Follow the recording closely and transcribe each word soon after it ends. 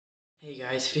Hey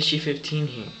guys, Fishy15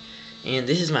 here, and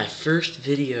this is my first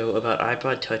video about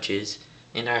iPod touches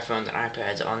and iPhones and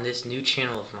iPads on this new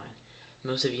channel of mine.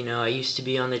 Most of you know I used to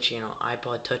be on the channel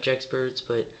iPod Touch Experts,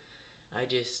 but I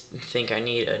just think I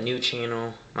need a new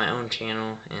channel, my own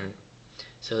channel, and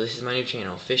so this is my new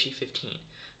channel, Fishy15.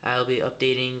 I'll be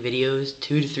updating videos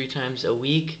 2 to 3 times a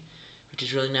week, which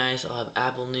is really nice. I'll have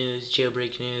Apple news,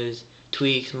 jailbreak news,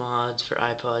 tweaks, mods for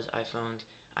iPods, iPhones,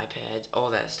 iPads,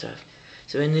 all that stuff.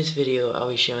 So in this video, I'll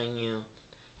be showing you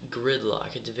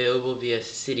GridLock. It's available via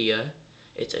Cydia.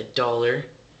 It's $1.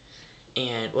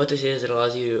 And what this is, it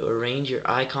allows you to arrange your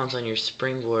icons on your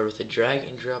springboard with a drag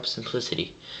and drop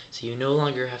simplicity. So you no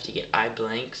longer have to get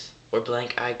iBlanks or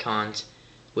blank icons,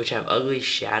 which have ugly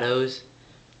shadows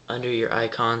under your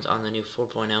icons on the new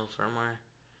 4.0 firmware.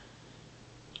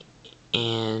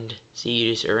 And so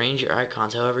you just arrange your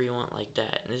icons however you want, like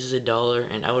that. And this is $1,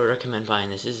 and I would recommend buying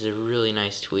this. This is a really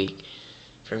nice tweak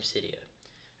from Cydia.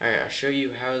 Alright, I'll show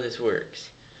you how this works.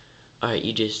 Alright,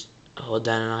 you just hold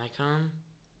down an icon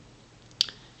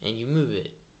and you move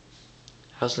it.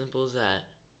 How simple is that?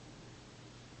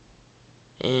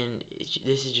 And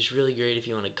this is just really great if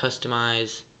you want to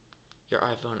customize your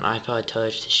iPhone and iPod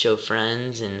Touch to show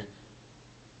friends, and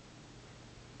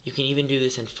you can even do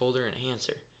this in Folder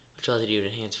Enhancer, which allows you to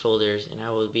enhance folders, and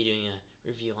I will be doing a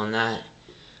review on that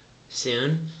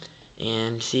soon.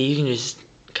 And see, you can just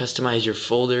customize your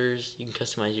folders, you can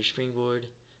customize your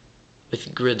springboard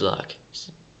with GridLock.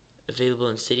 It's available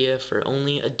in Cydia for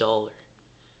only $1.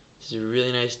 This is a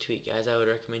really nice tweak, guys. I would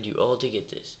recommend you all to get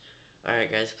this. Alright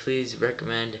guys, please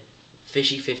recommend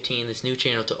Fishy15, this new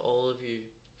channel, to all of your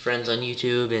friends on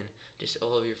YouTube and just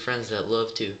all of your friends that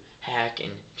love to hack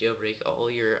and jailbreak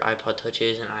all your iPod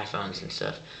Touches and iPhones and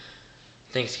stuff.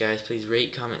 Thanks guys. Please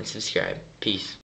rate, comment, and subscribe. Peace.